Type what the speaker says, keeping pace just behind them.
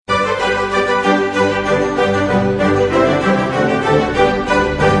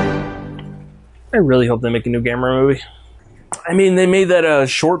I really hope they make a new Gamera movie. I mean, they made that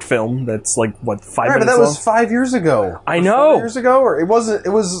short film that's like, what, 5 Right, but minutes that long? was 5 years ago. I know. 4 years ago? Or it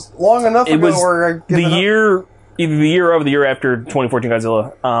was long enough It ago was where I the year, either the year of the year after 2014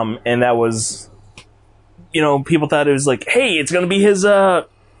 Godzilla. And that was, people thought it was like, hey, it's going to be his,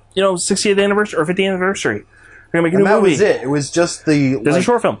 60th anniversary or 50th anniversary. We're going to make a new movie. And that was it. It was just There's a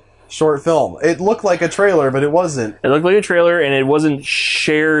short film. Short film. It looked like a trailer, but it wasn't. It looked like a trailer, and it wasn't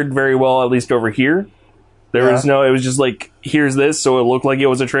shared very well, at least over here. There was no, it was just like, here's this, so it looked like it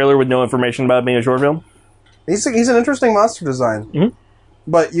was a trailer with no information about it being a short film. He's an interesting monster design. Mm-hmm.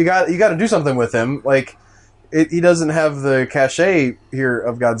 But you got to do something with him. Like, he doesn't have the cachet here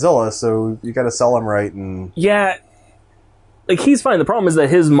of Godzilla, so you got to sell him right. And yeah, like, he's fine. The problem is that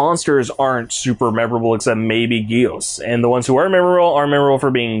his monsters aren't super memorable, except maybe Gios. And the ones who are memorable for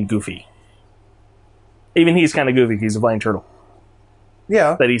being goofy. Even he's kind of goofy. He's a flying turtle.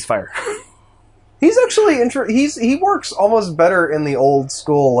 Yeah. That eats fire. He's actually he works almost better in the old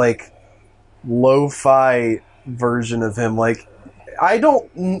school, like, lo-fi version of him. Like,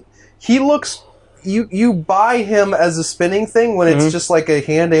 he looks, you buy him as a spinning thing when it's just like a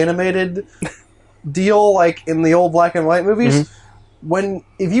hand animated deal, like in the old black and white movies.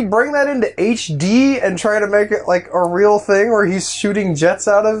 If you bring that into HD and try to make it like a real thing where he's shooting jets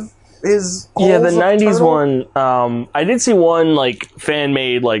out of his the holes of 90s turtle? one, I did see one, like,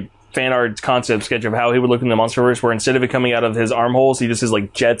 fan-made, like, fan art concept sketch of how he would look in the Monsterverse, where instead of it coming out of his armholes, he just has,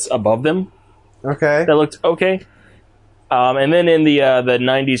 like, jets above them. Okay. That looked okay. And then in the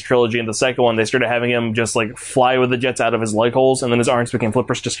 90s trilogy, in the second one, they started having him just, like, fly with the jets out of his leg holes, and then his arms became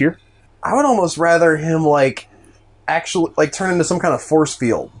flippers just here. I would almost rather him, like, actually, like, turn into some kind of force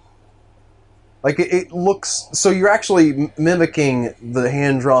field. Like, it looks... So you're actually mimicking the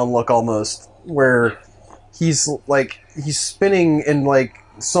hand-drawn look, almost, where he's spinning and, like,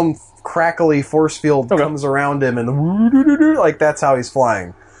 some crackly force field comes around him, and like, that's how he's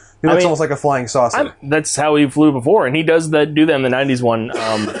flying. He looks almost like a flying saucer. That's how he flew before, and he does do that in the 90s one,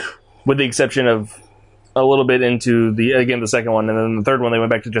 with the exception of a little bit into the second one, and then the third one they went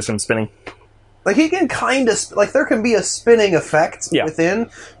back to just him spinning. Like, he can kind of... Like, there can be a spinning effect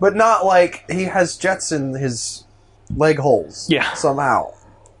within, but not like he has jets in his leg holes somehow.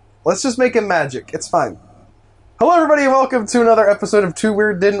 Let's just make him magic. It's fine. Hello, everybody, and welcome to another episode of Too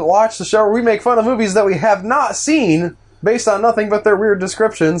Weird Didn't Watch, the show where we make fun of movies that we have not seen based on nothing but their weird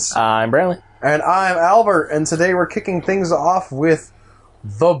descriptions. I'm Bradley. And I'm Albert, and today we're kicking things off with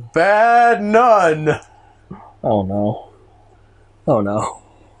The Bad Nun. Oh, no. Oh, no.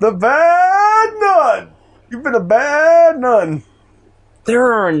 The Bad Nun! You've been a bad nun.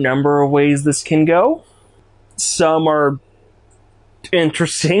 There are a number of ways this can go. Some are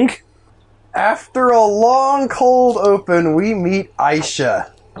interesting. After a long cold open, we meet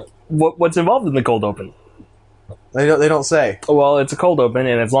Aisha. What's involved in the cold open? They don't say. Well, it's a cold open,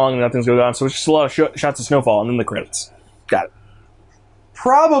 and it's long, and nothing's going on, so it's just a lot of shots of snowfall, and then the credits. Got it.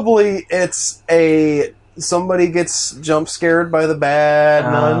 Probably it's somebody gets jump scared by the bad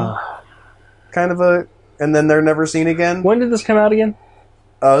nun. Kind of and then they're never seen again. When did this come out again?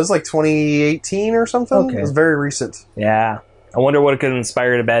 It was like 2018 or something. Okay. It was very recent. Yeah. I wonder what could have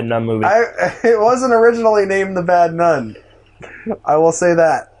inspired a Bad Nun movie. It wasn't originally named The Bad Nun. I will say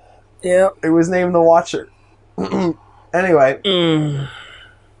that. Yeah. It was named The Watcher. Anyway.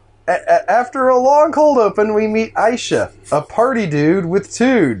 After a long cold open, we meet Aisha, a party dude with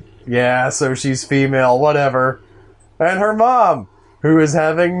tude. Yeah, so she's female, whatever. And her mom, who is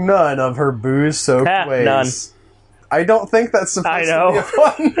having none of her booze-soaked ways. None. I don't think that's supposed to be a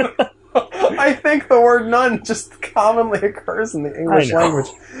fun... I think the word none just commonly occurs in the English language.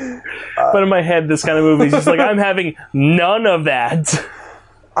 But in my head, this kind of movie is just like, I'm having none of that.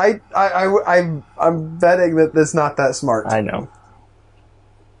 I'm betting that that's not that smart. I know.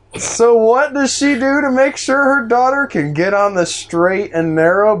 So what does she do to make sure her daughter can get on the straight and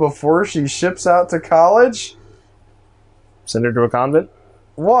narrow before she ships out to college? Send her to a convent?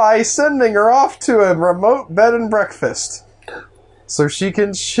 Why, sending her off to a remote bed and breakfast. So she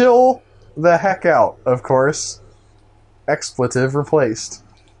can chill the heck out, of course. Expletive replaced.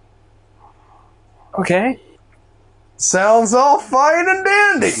 Okay. Sounds all fine and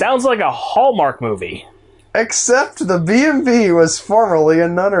dandy. Sounds like a Hallmark movie. Except the B&B was formerly a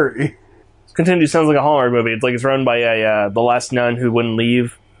nunnery. Continue. Sounds like a Hallmark movie. It's like it's run by the last nun who wouldn't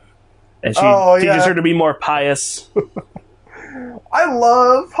leave. And she teaches her to be more pious. I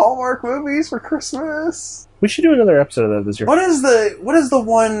love Hallmark movies for Christmas. We should do another episode of that this year. What is the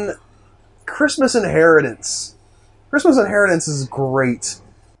one? Christmas Inheritance. Christmas Inheritance is great.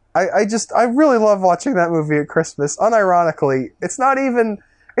 I really love watching that movie at Christmas. Unironically, it's not even.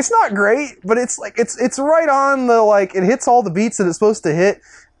 It's not great, but it's like it's right on the like it hits all the beats that it's supposed to hit,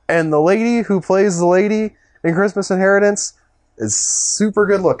 and the lady who plays the lady in Christmas Inheritance is super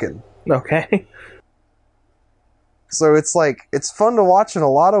good looking. Okay. So it's like it's fun to watch in a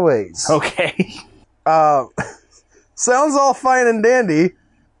lot of ways. Okay. Sounds all fine and dandy,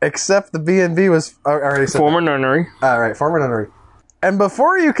 except the B&B was I already said Former nunnery. all right, former nunnery. And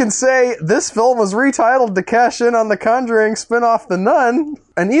before you can say this film was retitled to cash in on the Conjuring spin-off The Nun,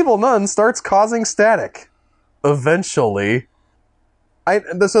 an evil nun starts causing static. Eventually.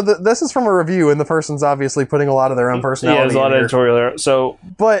 This is from a review, and the person's obviously putting a lot of their own personality Yeah, there's a lot in of here. editorial there. So,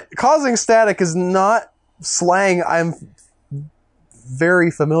 But causing static is not slang I'm very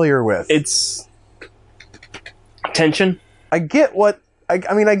familiar with. it's tension. I get what...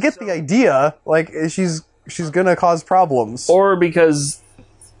 I mean, I get the idea. Like, she's gonna cause problems. Or because,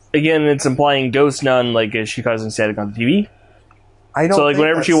 again, it's implying ghost nun, like, is she causing static on the TV? I don't So, like, think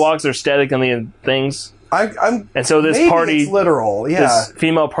whenever she that's- walks, there's static on the things. I'm And so this maybe party, it's literal, yeah. this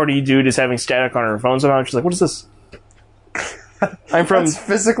female party dude is having static on her phone somehow. She's like, what is this? I'm from That's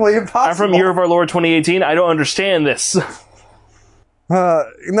physically impossible. I'm from Year of Our Lord 2018. I don't understand this.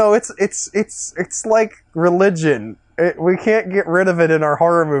 No, it's like religion. We can't get rid of it in our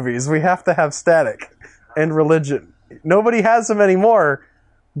horror movies. We have to have static and religion. Nobody has them anymore,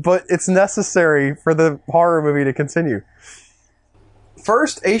 but it's necessary for the horror movie to continue.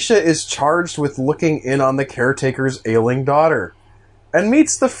 First, Aisha is charged with looking in on the caretaker's ailing daughter, and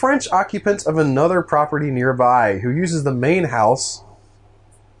meets the French occupant of another property nearby, who uses the main house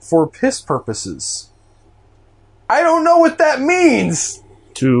for piss purposes. I don't know what that means!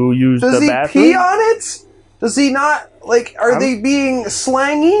 To use Does the he bathroom. pee on it? Does he not, like, are they being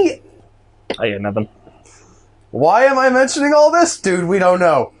slangy? I got nothing. Why am I mentioning all this? Dude, we don't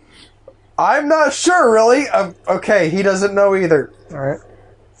know. I'm not sure, really. Okay, he doesn't know either. Alright.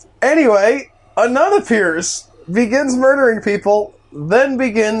 Anyway, a nun appears, begins murdering people, then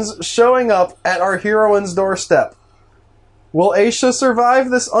begins showing up at our heroine's doorstep. Will Aisha survive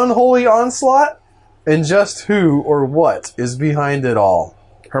this unholy onslaught? And just who or what is behind it all?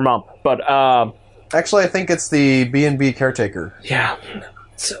 Her mom. But, Actually, I think it's the B&B caretaker. yeah.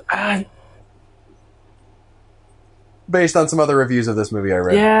 So, Based on some other reviews of this movie I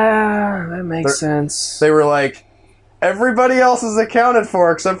read. yeah, that makes sense. They were like, everybody else is accounted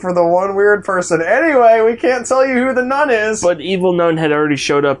for except for the one weird person. Anyway, we can't tell you who the nun is. But Evil Nun had already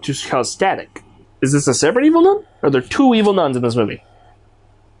showed up to cause static. Is this a separate Evil Nun? Or are there two Evil Nuns in this movie?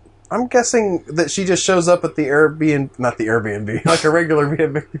 I'm guessing that she just shows up at the Airbnb, not the Airbnb, like a regular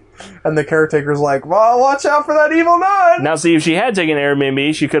B&B, and the caretaker's like, well, watch out for that evil nun! Now, see, if she had taken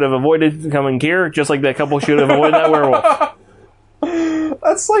Airbnb, she could have avoided coming here, just like that couple should have avoided that werewolf.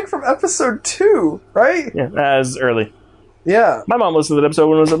 That's like from episode 2, right? Yeah, as early. Yeah. My mom listened to that episode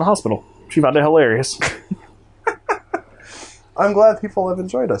when I was in the hospital. She found it hilarious. I'm glad people have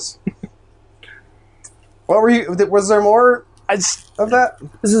enjoyed us. What were you, was there more of that?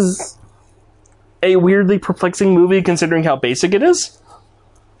 This is a weirdly perplexing movie considering how basic it is.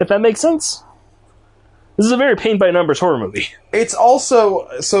 If that makes sense. This is a very paint-by-numbers horror movie. It's also,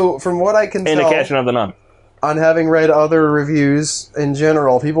 so from what I can And a tell, Cash of the Nun. on having read other reviews in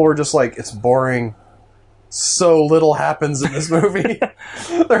general, people were just like, it's boring. So little happens in this movie.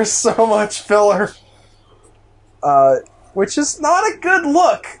 There's so much filler. Which is not a good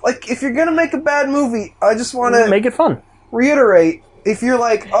look. Like, if you're gonna make a bad movie, I just want to Make it fun. reiterate, if you're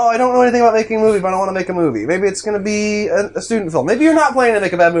like, oh, I don't know anything about making a movie, but I want to make a movie. Maybe it's going to be a student film. Maybe you're not planning to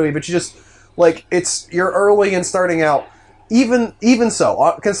make a bad movie, but you just, like, you're early and starting out. Even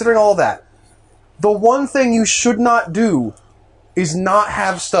so, considering all of that, the one thing you should not do is not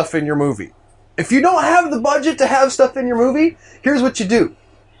have stuff in your movie. If you don't have the budget to have stuff in your movie, here's what you do.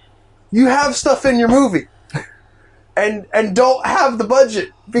 You have stuff in your movie. And don't have the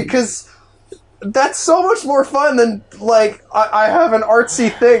budget, because that's so much more fun than, like, I have an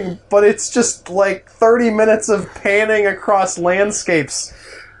artsy thing, but it's just, like, 30 minutes of panning across landscapes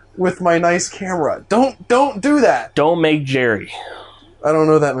with my nice camera. Don't do that. Don't make Jerry. I don't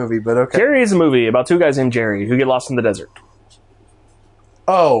know that movie, but okay. Jerry is a movie about two guys named Jerry who get lost in the desert.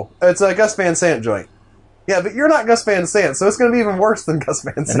 Oh, it's a Gus Van Sant joint. Yeah, but you're not Gus Van Sant, so it's going to be even worse than Gus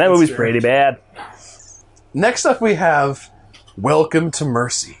Van Sant. And that movie's pretty bad. Next up we have Welcome to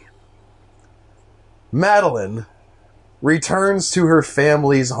Mercy. Madeline returns to her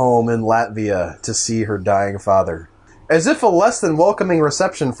family's home in Latvia to see her dying father. As if a less than welcoming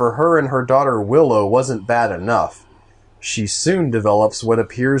reception for her and her daughter Willow wasn't bad enough, she soon develops what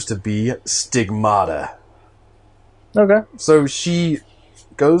appears to be stigmata. Okay. So she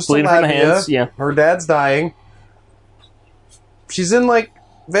goes Bleeding to from the Latvia. hands, yeah. Her dad's dying. She's in, like,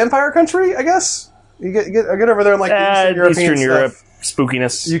 vampire country, I guess. You get over there in like the Eastern Europe stuff.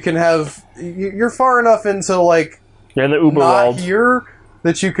 spookiness. You can have you're far enough into like You're in the Uber not world. here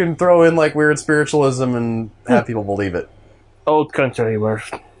that you can throw in like weird spiritualism and have people believe it. Old country where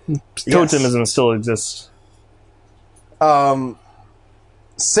totemism still exists.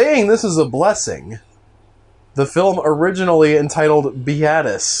 Saying this is a blessing, the film originally entitled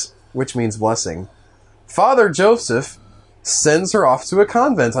Beatus, which means blessing, Father Joseph sends her off to a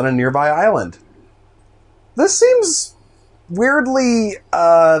convent on a nearby island. This seems weirdly,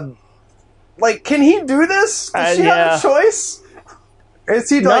 like, can he do this? Does she have a choice? Is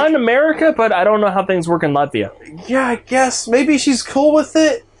he Not like, in America, but I don't know how things work in Latvia. yeah, I guess. Maybe she's cool with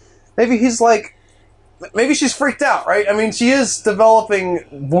it. Maybe he's like, maybe she's freaked out, right? I mean, she is developing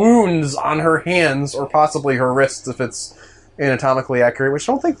wounds on her hands, or possibly her wrists if it's anatomically accurate, which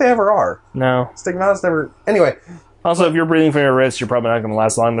I don't think they ever are. No. Stigmata's never... Anyway. Also, if you're breathing from your wrist, you're probably not going to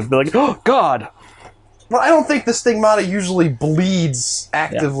last long. But be like, oh, God! Well, I don't think the stigmata usually bleeds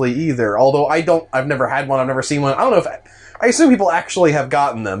actively either. Although I've never had one, I've never seen one. I don't know if... I assume people actually have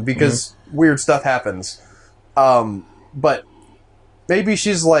gotten them, because weird stuff happens. But... maybe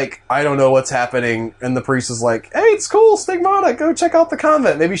she's like, I don't know what's happening, and the priest is like, hey, it's cool, Stigmata, go check out the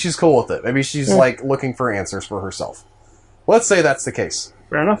convent. Maybe she's cool with it. Maybe she's, like, looking for answers for herself. Let's say that's the case.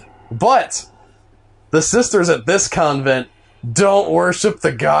 Fair enough. But the sisters at this convent don't worship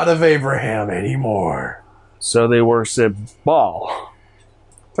the God of Abraham anymore. So they worship Baal.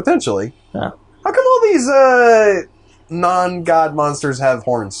 Potentially. Yeah. How come all these non-God monsters have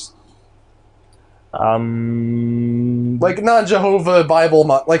horns? Like non-Jehovah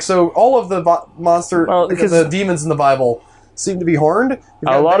Bible, so all of the monster, the demons in the Bible seem to be horned.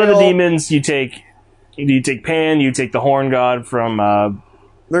 A lot of the demons, you take Pan, you take the horn god from.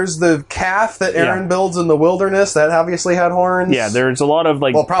 There's the calf that Aaron builds in the wilderness that obviously had horns. Yeah, there's a lot of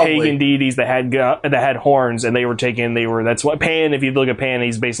pagan deities that had horns, and they were taken. That's what Pan. If you look at Pan,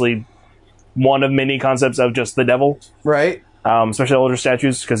 he's basically one of many concepts of just the devil, right? Especially older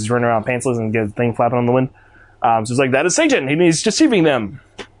statues, because he's running around pantsless and get a thing flapping on the wind. So it's like, that is Satan, and he's deceiving them.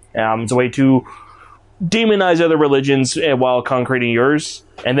 It's a way to demonize other religions while concreting yours.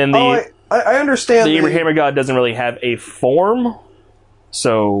 And then I understand. The Abrahamic God doesn't really have a form,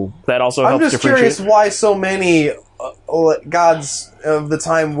 so that also helps differentiate. I'm just curious why so many gods of the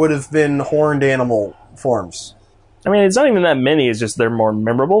time would have been horned animal forms. I mean, it's not even that many, it's just they're more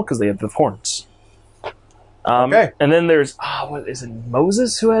memorable because they have the horns. Okay. And then there's what is it,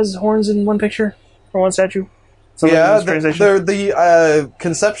 Moses who has horns in one picture or one statue? The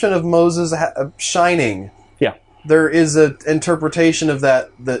conception of Moses shining. Yeah, there is an interpretation of that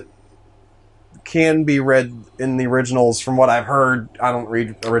can be read in the originals. From what I've heard, I don't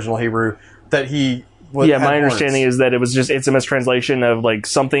read original Hebrew. That he was. Yeah, my understanding is that it's a mistranslation of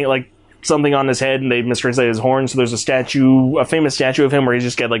something on his head, and they mistranslated his horns. So there's a famous statue of him where he's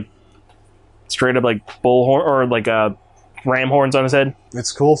just got straight up bull horn or ram horns on his head.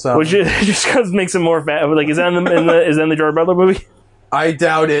 It's cool sounding. Which just makes him more fat. Is that in the Gerard Butler movie? I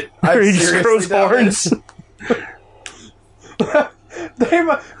doubt it. Where he just grows horns.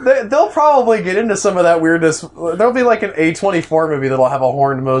 They'll probably get into some of that weirdness. There'll be an A24 movie that'll have a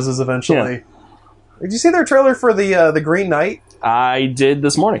horned Moses eventually. Yeah. Did you see their trailer for the Green Knight? I did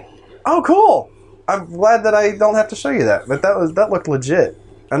this morning. Oh, cool! I'm glad that I don't have to show you that, but that looked legit.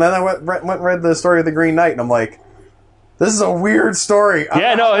 And then I went and read the story of the Green Knight, and I'm like, this is a weird story.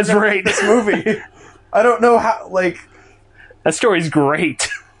 It's great. This movie. I don't know how, that story's great.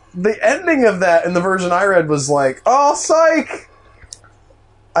 The ending of that in the version I read was oh, psych!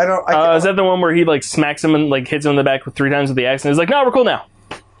 Is that the one where he, smacks him and, hits him in the back 3 times with the axe, and he's like, no, we're cool now.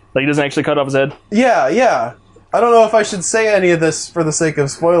 He doesn't actually cut off his head? Yeah. I don't know if I should say any of this for the sake of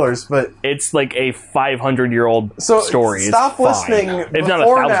spoilers, but... It's a 500-year-old story. Stop listening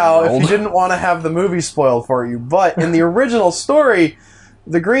before now if you didn't want to have the movie spoiled for you. But in the original story,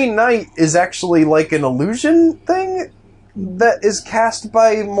 the Green Knight is actually an illusion thing that is cast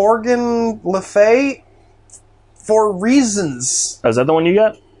by Morgan Le Fay for reasons. Oh, is that the one you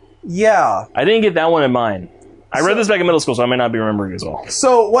got? Yeah. I didn't get that one in mine. I read this back in middle school, so I may not be remembering as well.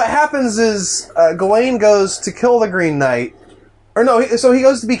 So what happens is Gawain goes to kill the Green Knight. Or no, so he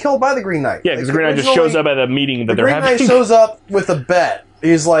goes to be killed by the Green Knight. Yeah, because the Green Knight just shows up at a meeting that they're having. The Green Knight shows up with a bet.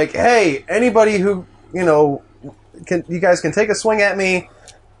 He's like, hey, anybody who, you guys can take a swing at me,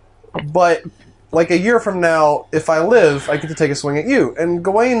 but a year from now, if I live, I get to take a swing at you. And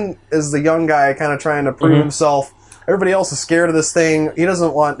Gawain is the young guy kind of trying to prove himself. Everybody else is scared of this thing. He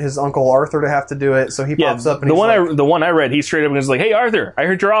doesn't want his Uncle Arthur to have to do it, so he pops up and the one I read, he straight up and was like, hey, Arthur, I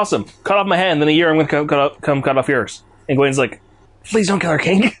heard you're awesome. Cut off my hand, then a year I'm going to come cut off yours. And Gawain's like, please don't kill our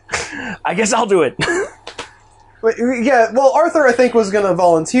king. I guess I'll do it. But, yeah, well, Arthur, I think, was going to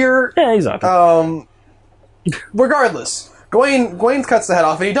volunteer. Yeah, he's not. Regardless, Gawain cuts the head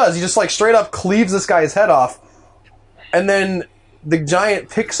off, and he does. He just, like, straight up cleaves this guy's head off. And then the giant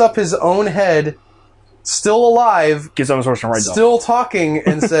picks up his own head, still alive, Gets on his horse and rides off. still talking,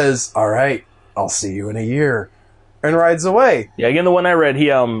 and says, "All right, I'll see you in a year," and rides away. Yeah, again, the one I read, he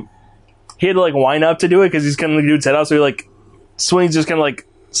had to, like, wind up to do it because he's cutting the dude's head off, so he, like, swings, just kind of, like,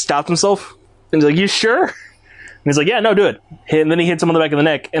 stopped himself. And he's like, "You sure?" And he's like, "Yeah, no, do it." And then he hits him on the back of the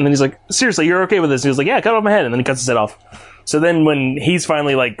neck, and then he's like, "Seriously, you're okay with this?" And he was like, "Yeah, cut off my head," and then he cuts his head off. So then when he's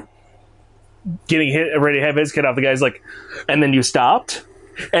finally, like, getting hit, ready to have his cut off, the guy's like, "And then you stopped?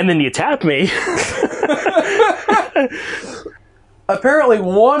 And then you tapped me?" Apparently,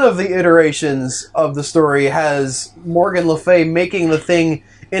 one of the iterations of the story has Morgan Le Fay making the thing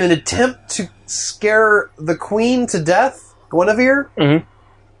in an attempt to scare the queen to death, Guinevere,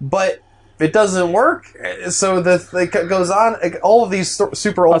 but it doesn't work. So it goes on. All of these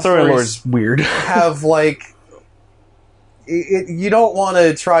super old stories is weird. have, like, you don't want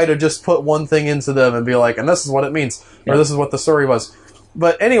to try to just put one thing into them and be like, and this is what it means, or this is what the story was.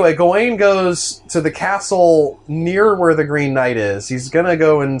 But anyway, Gawain goes to the castle near where the Green Knight is. He's going to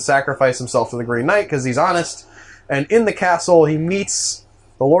go and sacrifice himself to the Green Knight because he's honest. And in the castle, he meets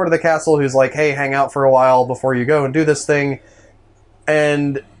the Lord of the Castle, who's like, "Hey, hang out for a while before you go and do this thing."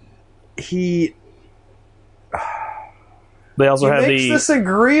 And he makes this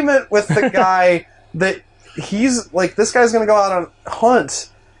agreement with the guy that he's like, this guy's going to go out on hunt,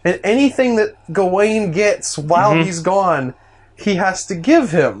 and anything that Gawain gets while he's gone, he has to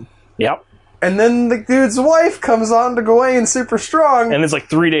give him. Yep. And then the dude's wife comes on to Gawain super strong. And it's like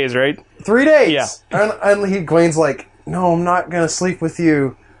 3 days, right? 3 days. Yeah. And Gawain's like, "No, I'm not going to sleep with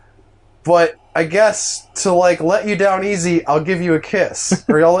you, but I guess to, like, let you down easy, I'll give you a kiss.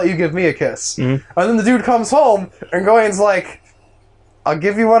 Or I'll let you give me a kiss." And then the dude comes home, and Gawain's like, "I'll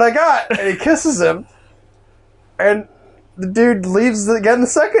give you what I got." And he kisses him. And the dude leaves again the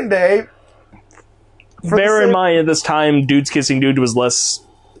second day. Bear in mind, at this time, dudes kissing dude was less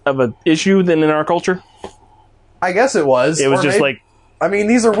of an issue than in our culture. I guess it was. It was just maybe, like... I mean,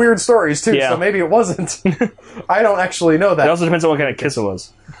 these are weird stories, too, Yeah. so maybe it wasn't. I don't actually know that. It also depends on what kind of kiss it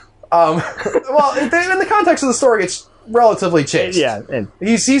was. Well, in the context of the story, it's relatively chaste. Yeah. And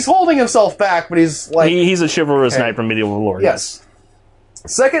He's holding himself back, but he's like... he's a chivalrous knight from Medieval Lore. Yes.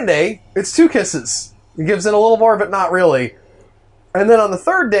 Second day, it's 2 kisses. He gives in a little more, but not really. And then on the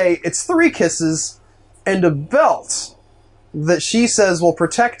third day, it's 3 kisses and a belt that she says will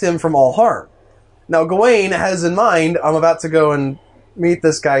protect him from all harm. Now, Gawain has in mind, I'm about to go and meet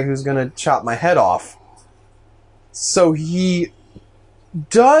this guy who's going to chop my head off. So he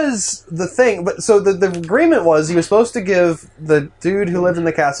does the thing. But so the agreement was he was supposed to give the dude who lived in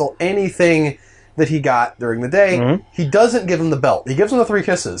the castle anything that he got during the day. He doesn't give him the belt. He gives him the 3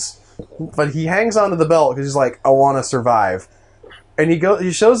 kisses. But he hangs onto the belt because he's like, "I want to survive." And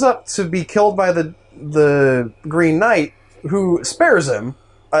he shows up to be killed by the Green Knight, who spares him.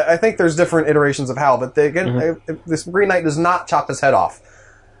 I think there's different iterations of how, but this Green Knight does not chop his head off.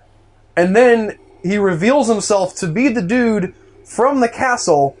 And then he reveals himself to be the dude from the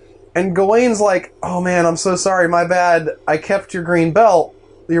castle, and Gawain's like, "Oh man, I'm so sorry, my bad. I kept your green belt,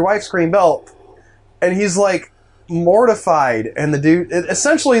 your wife's green belt." And he's like, mortified, and the dude...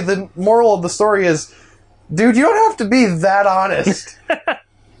 essentially, the moral of the story is, dude, you don't have to be that honest.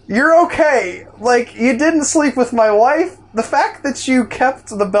 You're okay. Like, you didn't sleep with my wife. The fact that you kept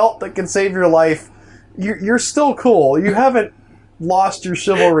the belt that can save your life, you're still cool. You haven't lost your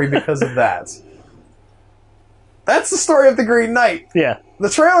chivalry because of that. That's the story of the Green Knight. Yeah. The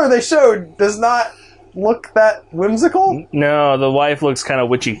trailer they showed does not look that whimsical. No, the wife looks kind of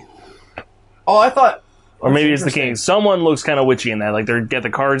witchy. Oh, I thought... Or maybe it's the king. Someone looks kind of witchy in that. Like, they get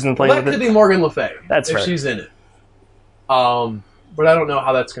the cards and playing That with could it. be Morgan Le Fay. That's if fair. she's in it. But I don't know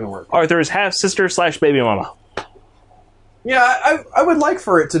how that's going to work. Arthur's half-sister / baby mama. Yeah, I would like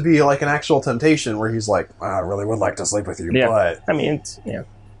for it to be like an actual temptation where he's like, "I really would like to sleep with you," Yeah. but... I mean, it's... Yeah.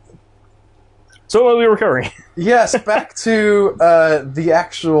 So what are we recovering? Yes, back to the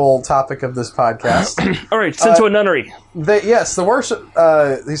actual topic of this podcast. All right, sent to a nunnery. The worship...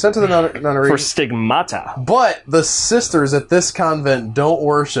 he sent to the nunnery. For stigmata. But the sisters at this convent don't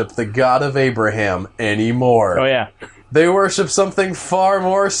worship the God of Abraham anymore. Oh, yeah. They worship something far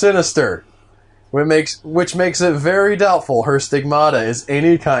more sinister, which makes it very doubtful her stigmata is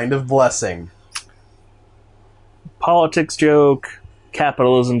any kind of blessing. Politics joke,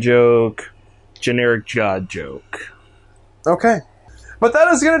 capitalism joke, generic God joke. Okay. But that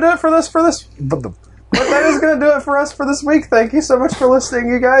is going to do it for this But that is going to do it for us for this week. Thank you so much for listening,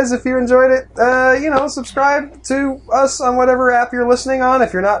 you guys. If you enjoyed it, subscribe to us on whatever app you're listening on.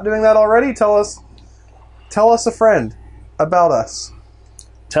 If you're not doing that already, tell us a friend about us.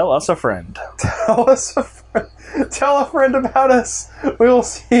 Tell us a friend. Tell a friend about us. We will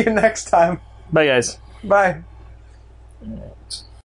see you next time. Bye, guys. Bye.